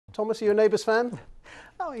Thomas, are you a Neighbours fan?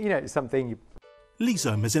 Oh, you know, it's something... Lisa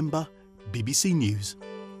Mazimba, BBC News.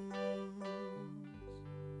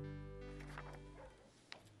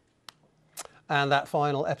 And that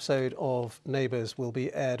final episode of Neighbours will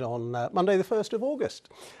be aired on Monday the 1st of August.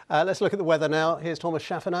 Let's look at the weather now. Here's Thomas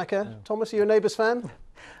Schaffernacker. Yeah. Thomas, are you a Neighbours fan?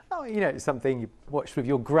 Oh, you know, it's something you watched with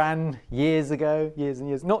your gran years ago, years and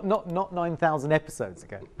years. Not 9,000 episodes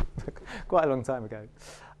ago. Quite a long time ago.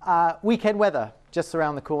 Weekend weather just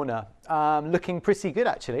around the corner. Looking pretty good,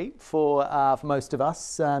 actually, for most of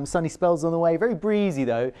us. Sunny spells on the way. Very breezy,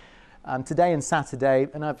 though. Today and Saturday,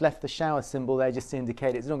 and I've left the shower symbol there just to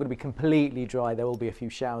indicate it's not going to be completely dry. There will be a few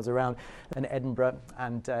showers around in Edinburgh,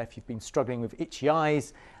 and if you've been struggling with itchy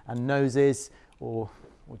eyes and noses, or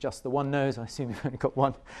just the one nose, I assume you've only got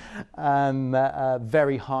one,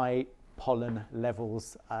 very high pollen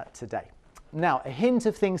levels today. Now, a hint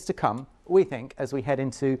of things to come, we think, as we head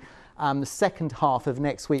into the second half of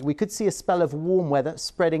next week. We could see a spell of warm weather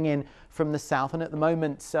spreading in from the south, and at the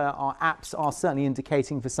moment our apps are certainly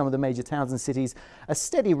indicating for some of the major towns and cities a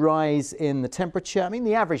steady rise in the temperature. I mean,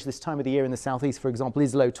 the average this time of the year in the southeast, for example,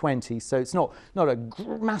 is low 20s, so it's not a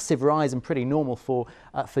massive rise and pretty normal for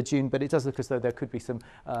June, but it does look as though there could be some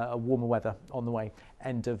warmer weather on the way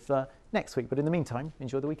end of next week. But in the meantime,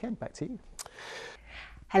 enjoy the weekend. Back to you.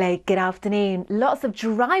 Hello, good afternoon. Lots of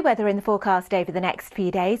dry weather in the forecast over the next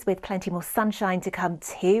few days, with plenty more sunshine to come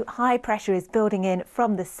too. High pressure is building in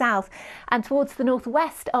from the south, and towards the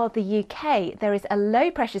northwest of the UK there is a low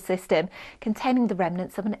pressure system containing the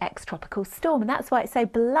remnants of an ex-tropical storm, and that's why it's so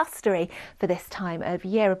blustery for this time of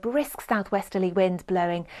year. A brisk southwesterly wind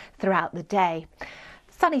blowing throughout the day.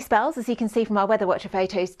 Sunny spells, as you can see from our weather watcher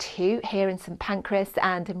photos too, here in St Pancras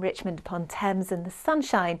and in Richmond upon Thames, and the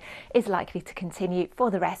sunshine is likely to continue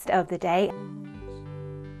for the rest of the day.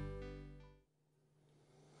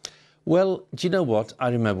 Well, do you know what? I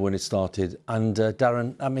remember when it started, and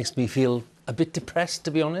Darren, that makes me feel a bit depressed,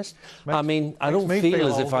 to be honest. I mean, I don't feel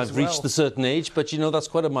as if I've reached a certain age, but you know, that's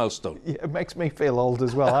quite a milestone. Yeah, it makes me feel old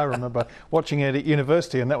as well. I remember watching it at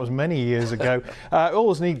university, and that was many years ago.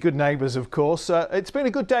 Always need good neighbours, of course. It's been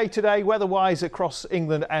a good day today, weather-wise, across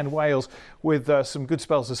England and Wales, with some good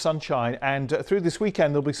spells of sunshine. And through this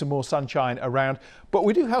weekend, there'll be some more sunshine around. But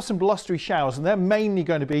we do have some blustery showers, and they're mainly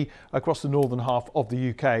going to be across the northern half of the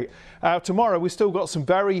UK. Tomorrow, we've still got some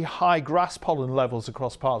very high grass pollen levels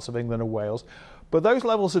across parts of England and Wales. But those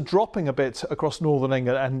levels are dropping a bit across northern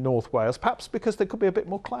England and North Wales, perhaps because there could be a bit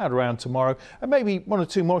more cloud around tomorrow, and maybe one or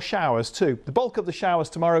two more showers too. The bulk of the showers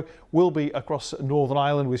tomorrow will be across Northern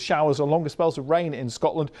Ireland, with showers or longer spells of rain in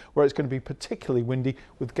Scotland, where it's going to be particularly windy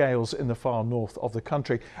with gales in the far north of the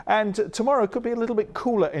country. And tomorrow could be a little bit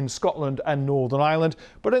cooler in Scotland and Northern Ireland,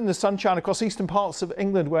 but in the sunshine across eastern parts of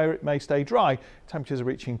England, where it may stay dry, temperatures are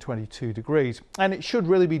reaching 22 degrees. And it should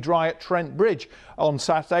really be dry at Trent Bridge on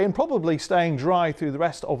Saturday, and probably staying dry through the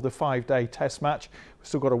rest of the 5-day test match. We've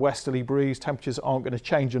still got a westerly breeze. Temperatures aren't going to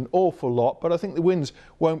change an awful lot, but I think the winds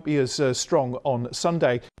won't be as strong on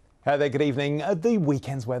Sunday. Hey there, good evening. The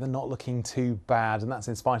weekend's weather not looking too bad, and that's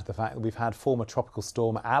in spite of the fact that we've had former tropical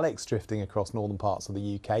storm Alex drifting across northern parts of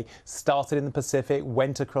the UK. Started in the Pacific,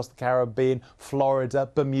 went across the Caribbean,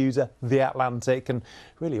 Florida, Bermuda, the Atlantic, and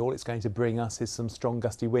really all it's going to bring us is some strong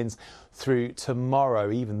gusty winds through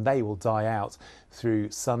tomorrow. Even they will die out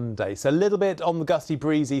through Sunday. So a little bit on the gusty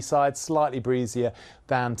breezy side, slightly breezier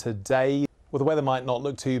than today. Well, the weather might not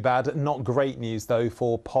look too bad. Not great news, though,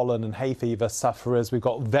 for pollen and hay fever sufferers. We've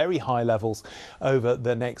got very high levels over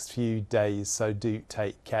the next few days, so do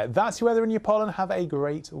take care. That's your weather and your pollen. Have a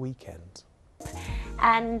great weekend.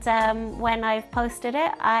 And when I've posted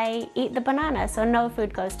it, I eat the banana, so no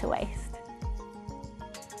food goes to waste.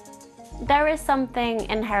 There is something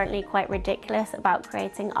inherently quite ridiculous about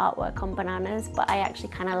creating artwork on bananas, but I actually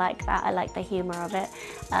kind of like that. I like the humour of it.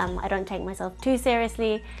 I don't take myself too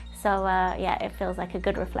seriously, so yeah, it feels like a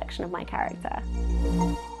good reflection of my character.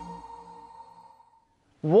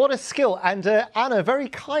 What a skill. And Anna, very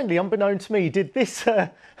kindly, unbeknown to me, did this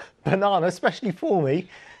banana especially for me.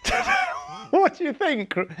 What do you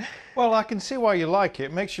think? Well, I can see why you like it.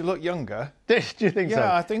 It makes you look younger. Do you think so?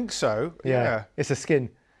 Yeah, I think so. Yeah. It's a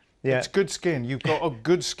skin. Yeah. It's good skin. You've got a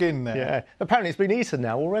good skin there. Yeah. Apparently it's been eaten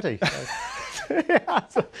now already.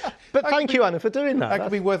 But thank you, Anna, for doing that. That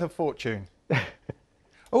could be worth a fortune.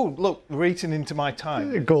 Oh, look, we're eating into my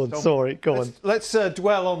time. Go on, sorry, go on. Let's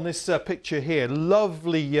dwell on this picture here.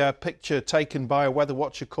 Lovely picture taken by a weather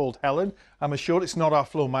watcher called Helen. I'm assured it's not our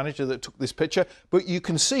floor manager that took this picture, but you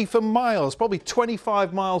can see for miles, probably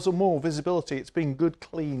 25 miles or more visibility. It's been good,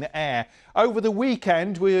 clean air. Over the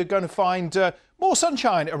weekend, we're going to find more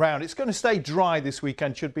sunshine around. It's going to stay dry this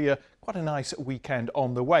weekend. Should be quite a nice weekend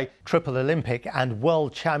on the way. Triple Olympic and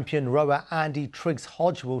world champion rower Andy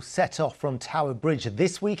Triggs-Hodge will set off from Tower Bridge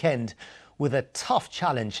this weekend with a tough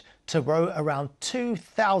challenge to row around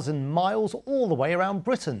 2,000 miles all the way around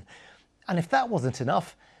Britain. And if that wasn't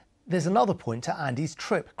enough, there's another point to Andy's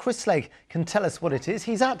trip. Chris Slegg can tell us what it is.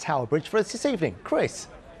 He's at Tower Bridge for us this evening. Chris.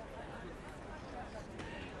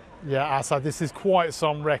 Yeah, Asad, this is quite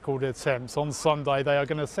some record attempts. On Sunday, they are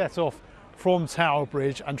going to set off from Tower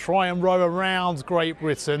Bridge and try and row around Great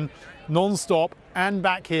Britain non-stop and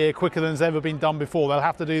back here quicker than has ever been done before. They'll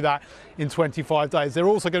have to do that in 25 days. They're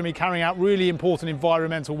also going to be carrying out really important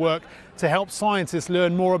environmental work to help scientists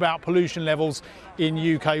learn more about pollution levels in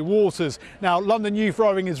UK waters. Now, London Youth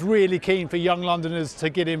Rowing is really keen for young Londoners to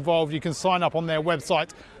get involved. You can sign up on their website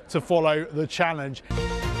to follow the challenge.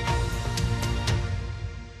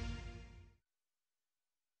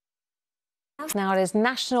 Now it is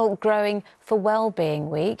National Growing for Wellbeing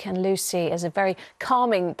Week, and Lucy is a very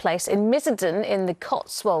calming place in Miserden in the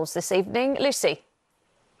Cotswolds this evening. Lucy.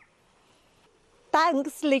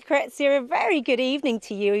 Thanks, Lucrezia. A very good evening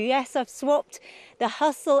to you. Yes, I've swapped the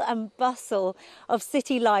hustle and bustle of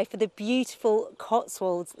city life for the beautiful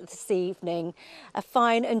Cotswolds this evening. A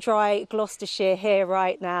fine and dry Gloucestershire here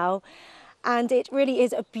right now. And it really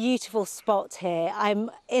is a beautiful spot here. I'm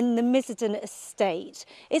in the Miserden estate.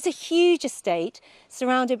 It's a huge estate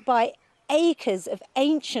surrounded by acres of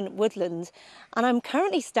ancient woodland. And I'm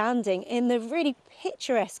currently standing in the really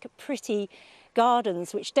picturesque, pretty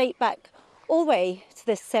gardens, which date back all the way to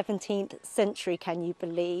the 17th century, can you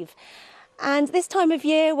believe? And this time of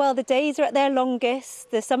year, well, the days are at their longest.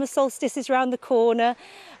 The summer solstice is around the corner.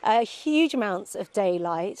 Huge amounts of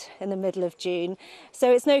daylight in the middle of June.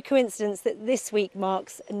 So it's no coincidence that this week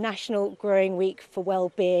marks National Growing Week for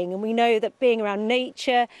Wellbeing. And we know that being around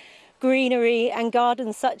nature, greenery and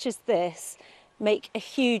gardens such as this make a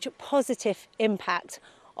huge positive impact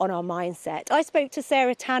on our mindset. I spoke to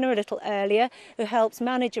Sarah Tanner a little earlier, who helps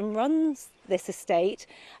manage and runs this estate,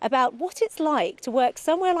 about what it's like to work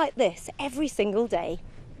somewhere like this every single day.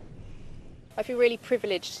 I feel really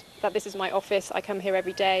privileged that this is my office. I come here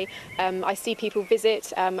every day. I see people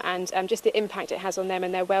visit and just the impact it has on them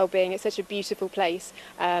and their well-being. It's such a beautiful place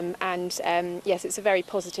yes, it's a very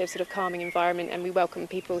positive sort of calming environment, and we welcome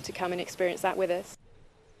people to come and experience that with us.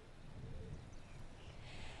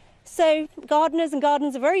 So gardeners and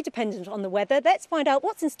gardens are very dependent on the weather. Let's find out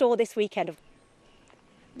what's in store this weekend.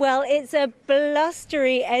 Well, it's a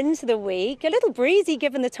blustery end to the week, a little breezy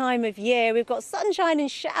given the time of year. We've got sunshine and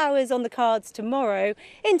showers on the cards tomorrow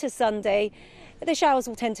into Sunday. The showers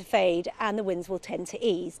will tend to fade and the winds will tend to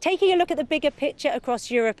ease. Taking a look at the bigger picture across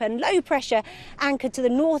Europe, and low pressure anchored to the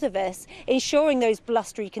north of us, ensuring those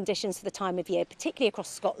blustery conditions for the time of year, particularly across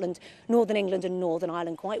Scotland, Northern England and Northern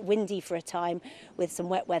Ireland. Quite windy for a time with some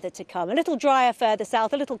wet weather to come. A little drier further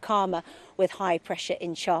south, a little calmer with high pressure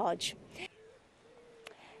in charge.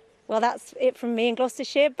 Well, that's it from me in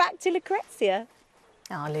Gloucestershire. Back to Lucrezia.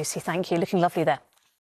 Oh, Lucy, thank you. Looking lovely there.